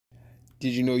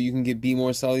Did you know you can get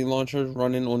Bmorcelli Launcher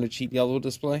running on a cheap yellow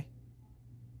display?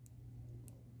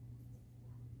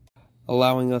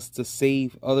 Allowing us to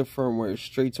save other firmware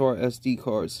straight to our SD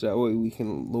cards, so that way we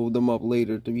can load them up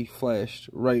later to be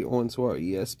flashed right onto our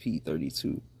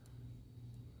ESP32.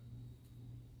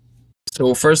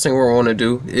 So first thing we're going to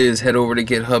do is head over to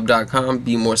github.com,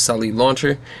 Bmorcelli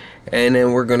Launcher, and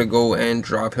then we're going to go and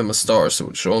drop him a star,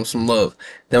 so show him some love.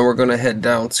 Then we're going to head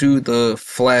down to the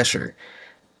flasher.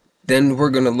 Then we're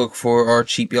going to look for our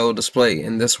cheap yellow display,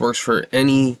 and this works for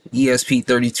any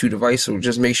ESP32 device, so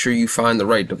just make sure you find the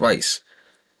right device.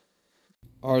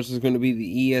 Ours is going to be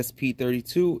the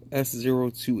ESP32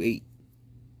 S028.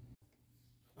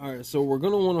 Alright, so we're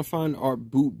going to want to find our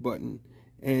boot button,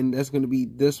 and that's going to be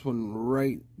this one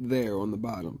right there on the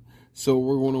bottom. So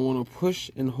we're going to want to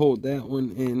push and hold that one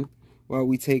in while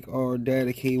we take our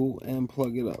data cable and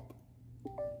plug it up.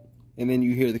 And then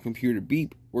you hear the computer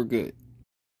beep, we're good.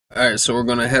 Alright, so we're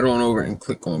going to head on over and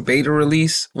click on beta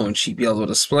release on cheap yellow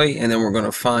display, and then we're going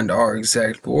to find our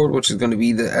exact board, which is going to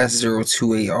be the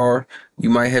S028R. You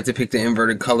might have to pick the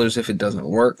inverted colors if it doesn't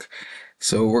work.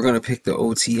 So we're going to pick the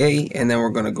OTA, and then we're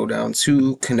going to go down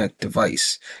to connect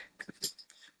device.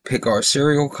 Pick our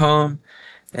serial COM,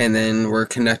 and then we're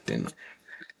connecting.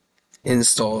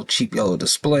 Install cheap yellow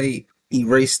display,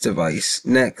 erase device,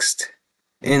 next,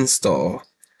 install.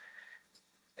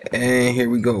 And here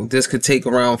we go. This could take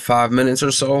around 5 minutes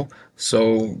or so.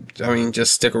 So, I mean,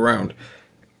 just stick around.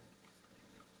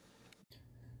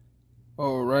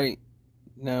 Alright.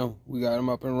 Now, we got them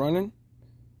up and running.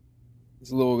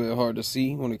 It's a little bit hard to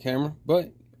see on the camera,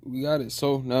 but we got it.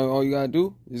 So, now all you gotta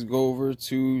do is go over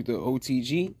to the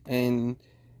OTG and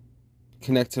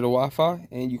connect to the Wi-Fi,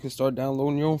 and you can start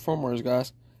downloading your own firmwares,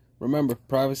 guys. Remember,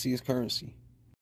 privacy is currency.